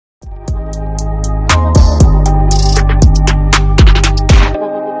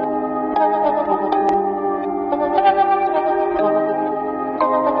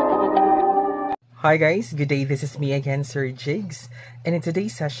Hi guys, good day. This is me again, XerJigs, and in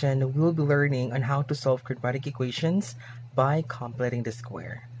today's session, we'll be learning on how to solve quadratic equations by completing the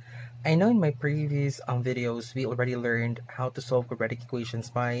square. I know in my previous videos, we already learned how to solve quadratic equations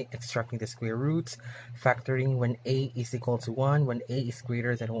by extracting the square roots, factoring when a is equal to 1, when a is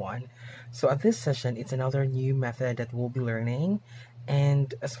greater than 1. So at this session, it's another new method that we'll be learning,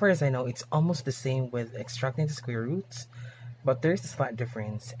 and as far as I know, it's almost the same with extracting the square roots. But there's a slight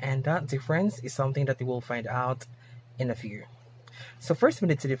difference, and that difference is something that we will find out in a few. So first we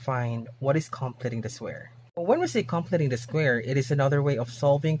need to define what is completing the square. When we say completing the square, it is another way of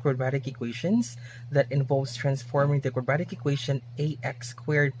solving quadratic equations that involves transforming the quadratic equation ax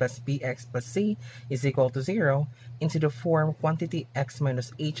squared plus bx plus c is equal to 0 into the form quantity x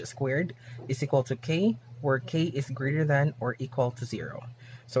minus h squared is equal to k, where k is greater than or equal to 0.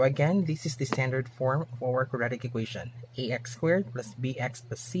 So again, this is the standard form of our quadratic equation. Ax squared plus bx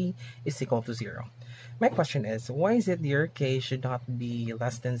plus c is equal to 0. My question is, why is it your k should not be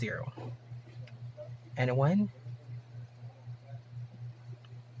less than 0? Anyone?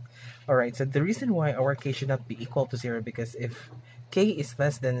 Alright, so the reason why our k should not be equal to 0, because if k is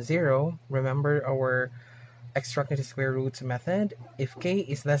less than 0, remember our extracting the square roots method, if k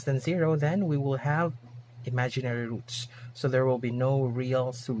is less than 0, then we will have imaginary roots, so there will be no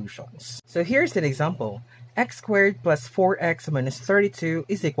real solutions. So here's an example. X squared plus 4x minus 32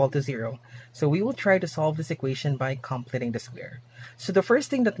 is equal to 0. So we will try to solve this equation by completing the square. So the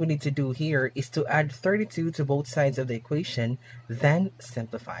first thing that we need to do here is to add 32 to both sides of the equation, then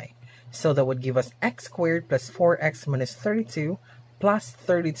simplify. So that would give us x squared plus 4x minus 32 plus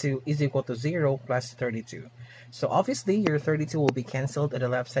 32 is equal to 0 plus 32. So obviously your 32 will be cancelled at the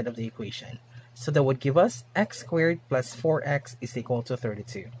left side of the equation. So that would give us x squared plus 4x is equal to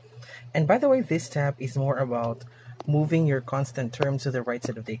 32. And by the way, this step is more about moving your constant term to the right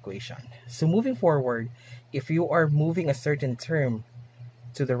side of the equation. So moving forward, if you are moving a certain term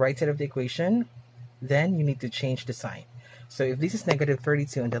to the right side of the equation, then you need to change the sign. So if this is negative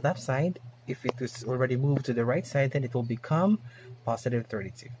 32 on the left side, if it is already moved to the right side, then it will become positive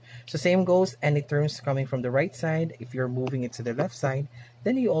 32. So same goes, any terms coming from the right side, if you're moving it to the left side,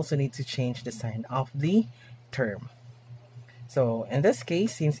 then you also need to change the sign of the term. So in this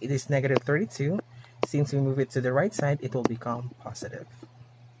case, since it is negative 32, since we move it to the right side, it will become positive.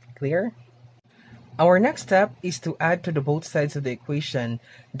 Clear? Our next step is to add to the both sides of the equation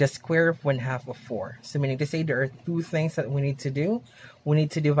the square of 1/2 of 4. So meaning to say there are two things that we need to do. We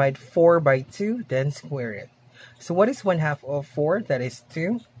need to divide 4 by 2, then square it. So what is 1/2 of 4? That is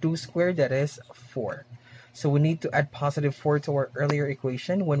 2. 2 squared, that is 4. So we need to add positive 4 to our earlier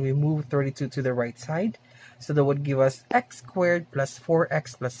equation when we move 32 to the right side. So that would give us x squared plus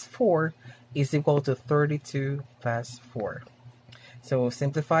 4x plus 4 is equal to 32 plus 4. So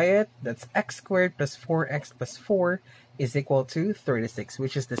simplify it, that's x squared plus 4x plus 4 is equal to 36,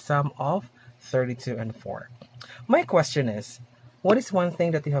 which is the sum of 32 and 4. My question is, what is one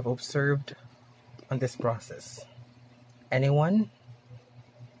thing that you have observed on this process? Anyone?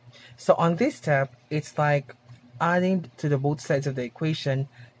 So on this step, it's like adding to the both sides of the equation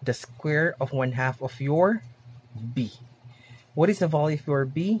the square of 1/2 of your b. What is the value of your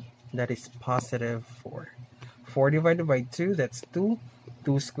b? That is positive 4. 4 divided by 2, that's 2.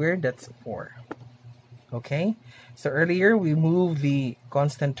 2 squared, that's 4. Okay? So earlier, we moved the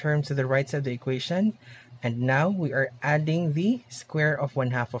constant term to the right side of the equation. And now, we are adding the square of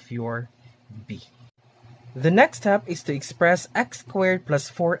 1/2 of your b. The next step is to express x squared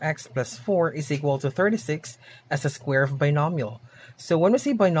plus 4x plus 4 is equal to 36 as a square of binomial. So when we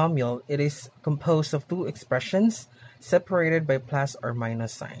say binomial, it is composed of two expressions separated by plus or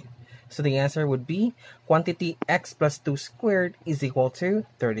minus sign. So the answer would be quantity x plus 2 squared is equal to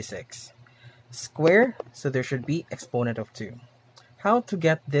 36. Square, so there should be exponent of 2. How to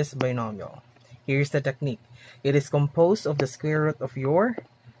get this binomial? Here's the technique. It is composed of the square root of your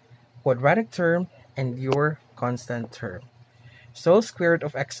quadratic term and your constant term. So square root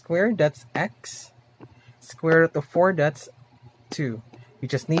of x squared, that's x. Square root of 4, that's 2. You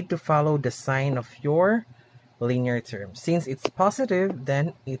just need to follow the sign of your linear term. Since it's positive,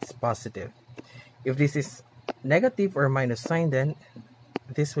 then it's positive. If this is negative or minus sign, then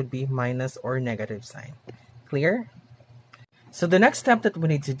this would be minus or negative sign. Clear? So the next step that we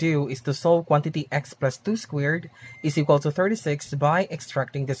need to do is to solve quantity x plus 2 squared is equal to 36 by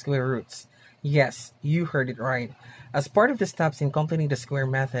extracting the square roots. Yes, you heard it right. As part of the steps in completing the square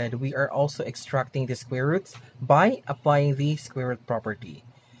method, we are also extracting the square roots by applying the square root property.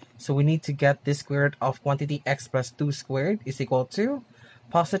 So we need to get the square root of quantity x plus 2 squared is equal to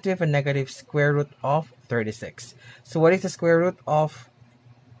positive and negative square root of 36. So what is the square root of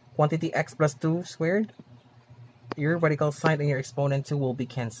quantity x plus 2 squared, your radical sign and your exponent 2 will be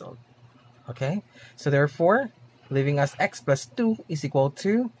cancelled. Okay, so therefore, leaving us x plus 2 is equal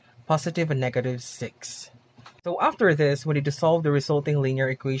to positive and negative 6. So after this, we need to solve the resulting linear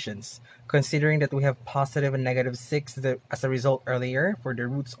equations. Considering that we have positive and negative 6 as a result earlier for the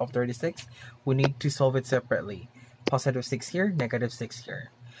roots of 36, we need to solve it separately. Positive 6 here, negative 6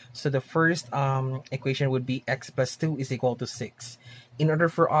 here. So the first equation would be x plus 2 is equal to 6. In order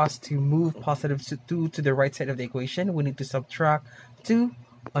for us to move positive 2 to the right side of the equation, we need to subtract 2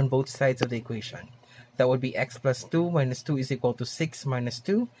 on both sides of the equation. That would be x plus 2 minus 2 is equal to 6 minus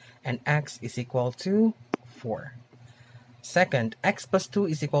 2, and x is equal to 4. Second, x plus 2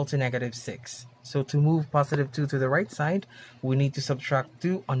 is equal to negative 6. So to move positive 2 to the right side, we need to subtract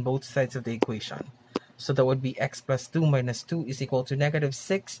 2 on both sides of the equation. So that would be x plus 2 minus 2 is equal to negative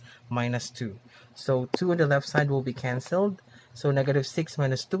 6 minus 2. So 2 on the left side will be cancelled. So negative 6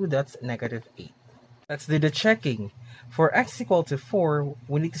 minus 2, that's negative 8. Let's do the checking. For x equal to 4,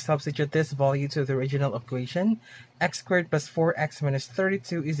 we need to substitute this value to the original equation. X squared plus 4x minus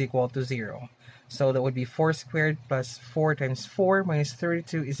 32 is equal to 0. So that would be 4 squared plus 4 times 4 minus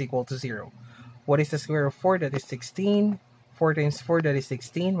 32 is equal to 0. What is the square of 4? That is 16. 4 times 4, that is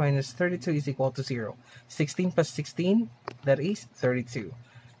 16, minus 32 is equal to 0. 16 plus 16, that is 32.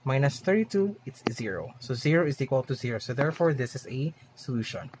 Minus 32, it's 0. So 0 is equal to 0. So therefore, this is a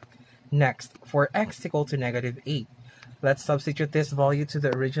solution. Next, for x equal to negative 8, let's substitute this value to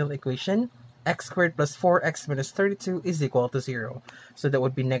the original equation. X squared plus 4x minus 32 is equal to 0. So that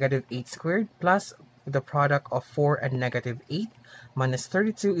would be negative 8 squared plus the product of 4 and negative 8 minus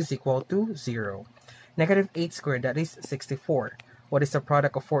 32 is equal to 0. Negative 8 squared, that is 64. What is the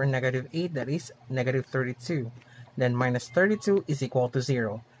product of 4 and negative 8? That is negative 32. Then minus 32 is equal to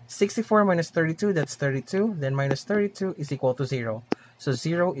 0. 64 minus 32, that's 32. Then minus 32 is equal to 0. So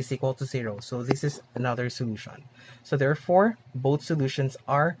 0 is equal to 0. So this is another solution. So therefore, both solutions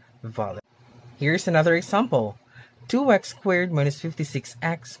are valid. Here's another example. 2x squared minus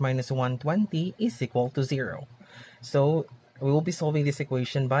 56x minus 120 is equal to 0. So we will be solving this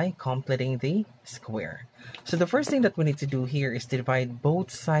equation by completing the square. So the first thing that we need to do here is to divide both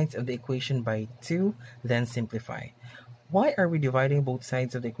sides of the equation by 2, then simplify. Why are we dividing both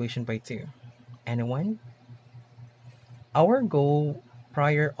sides of the equation by 2? Anyone? Our goal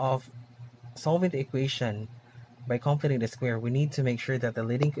prior of solving the equation by completing the square, we need to make sure that the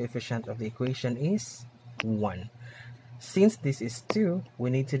leading coefficient of the equation is 1. Since this is 2, we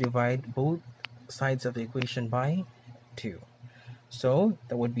need to divide both sides of the equation by 2. So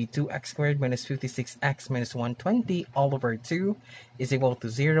that would be 2x squared minus 56x minus 120 all over 2 is equal to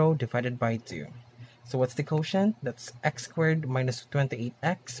 0 divided by 2. So what's the quotient? That's x squared minus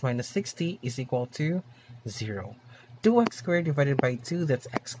 28x minus 60 is equal to 0. 2x squared divided by 2, that's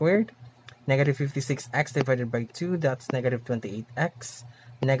x squared. Negative 56x divided by 2, that's negative 28x.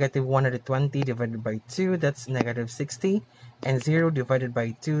 Negative 120 divided by 2, that's negative 60. And 0 divided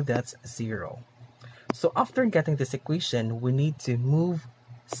by 2, that's 0. So after getting this equation, we need to move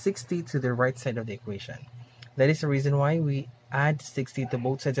 60 to the right side of the equation. That is the reason why we add 60 to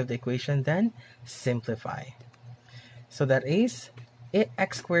both sides of the equation, then simplify. So that is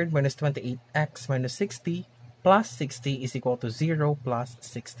x squared minus 28x minus 60 plus 60 is equal to 0 plus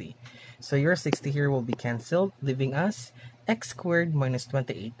 60. So your 60 here will be cancelled, leaving us x squared minus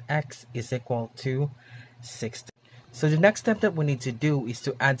 28x is equal to 60. So the next step that we need to do is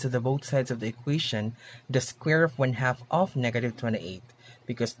to add to the both sides of the equation the square of 1/2 of negative 28,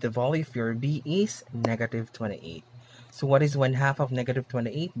 because the value of your b is negative 28. So what is 1/2 of negative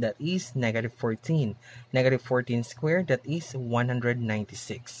 28? That is negative 14. Negative 14 squared, that is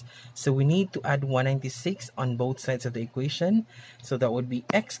 196. So we need to add 196 on both sides of the equation. So that would be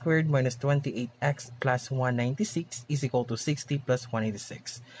x squared minus 28x plus 196 is equal to 60 plus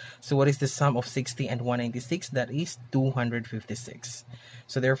 196. So what is the sum of 60 and 196? That is 256.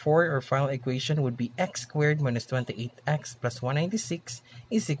 So therefore, our final equation would be x squared minus 28x plus 196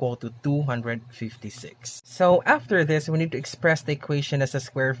 is equal to 256. So after this, we need to express the equation as a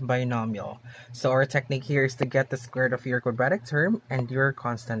square of binomial. So our technique here is to get the square root of your quadratic term and your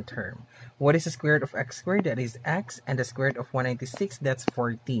constant term. What is the square root of x squared? That is x, and the square root of 196, that's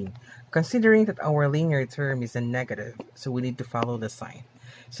 14. Considering that our linear term is a negative, so we need to follow the sign.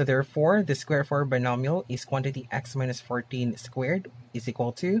 So therefore, the square for binomial is quantity x minus 14 squared is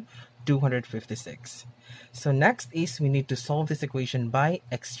equal to 256. So next is we need to solve this equation by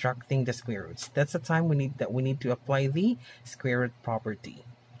extracting the square roots. That's the time we need to apply the square root property.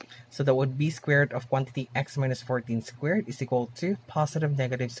 So that would be square root of quantity x minus 14 squared is equal to positive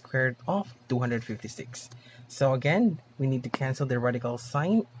negative square root of 256. So again, we need to cancel the radical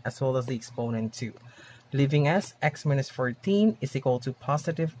sign as well as the exponent too, leaving as x minus 14 is equal to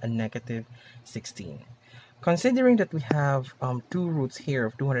positive and negative 16. Considering that we have two roots here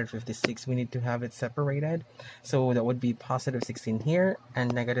of 256, we need to have it separated. So that would be positive 16 here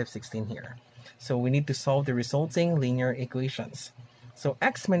and negative 16 here. So we need to solve the resulting linear equations. So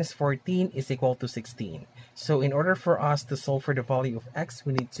x minus 14 is equal to 16. So in order for us to solve for the value of x,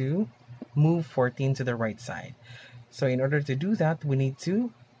 we need to move 14 to the right side. So in order to do that, we need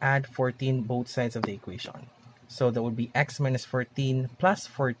to add 14 both sides of the equation. So that would be x minus 14 plus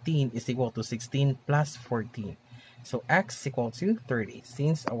 14 is equal to 16 plus 14. So x is equal to 30,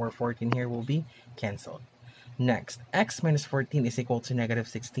 since our 14 here will be cancelled. Next, x minus 14 is equal to negative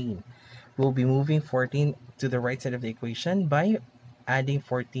 16. We'll be moving 14 to the right side of the equation by adding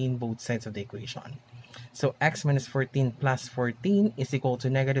 14 both sides of the equation. So x minus 14 plus 14 is equal to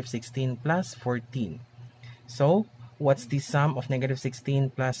negative 16 plus 14. So what's the sum of negative 16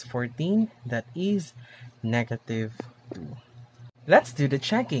 plus 14? That is negative 2. Let's do the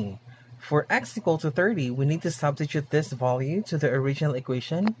checking. For x equal to 30, we need to substitute this value to the original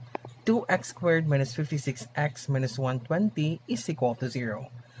equation. 2x squared minus 56x minus 120 is equal to 0.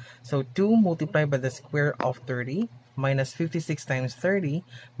 So 2 multiplied by the square of 30 minus 56 times 30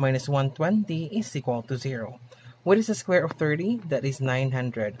 minus 120 is equal to 0. What is the square of 30? That is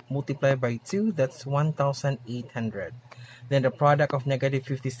 900. Multiplied by 2, that's 1,800. Then the product of negative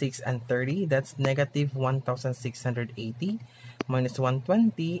 56 and 30, that's negative 1,680 minus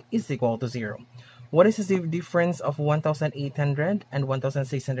 120 is equal to 0. What is the difference of 1,800 and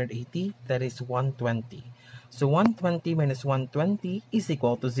 1,680? That is 120. So 120 minus 120 is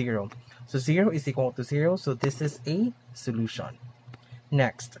equal to 0. So 0 is equal to 0, so this is a solution.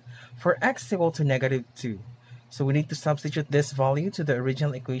 Next, for x equal to negative 2, so we need to substitute this value to the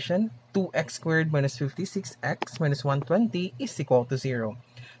original equation. 2x squared minus 56x minus 120 is equal to 0.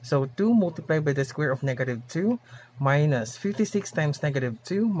 So 2 multiplied by the square of negative 2 minus 56 times negative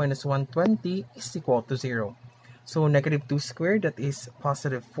 2 minus 120 is equal to 0. So negative 2 squared, that is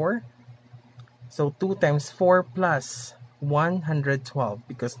positive 4. So 2 times 4 plus 112,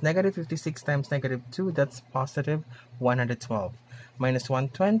 because negative 56 times negative 2, that's positive 112. Minus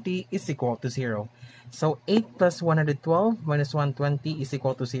 120 is equal to 0. So 8 plus 112 minus 120 is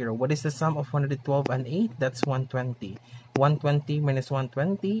equal to 0. What is the sum of 112 and 8? That's 120. 120 minus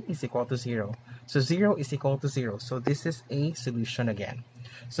 120 is equal to 0. So 0 is equal to 0. So this is a solution again.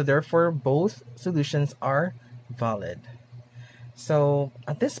 So therefore, both solutions are valid. So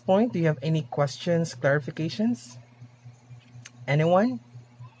at this point, do you have any questions, clarifications? Anyone?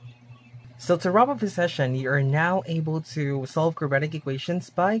 So to wrap up the session, you are now able to solve quadratic equations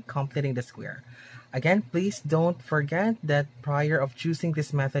by completing the square. Again, please don't forget that prior of choosing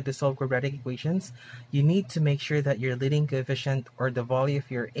this method to solve quadratic equations, you need to make sure that your leading coefficient or the value of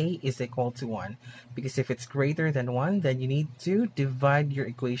your a is equal to 1. Because if it's greater than 1, then you need to divide your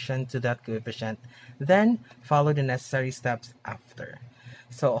equation to that coefficient. Then follow the necessary steps after.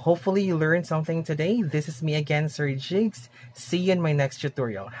 So hopefully you learned something today. This is me again, XerJigs. See you in my next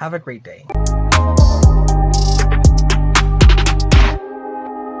tutorial. Have a great day.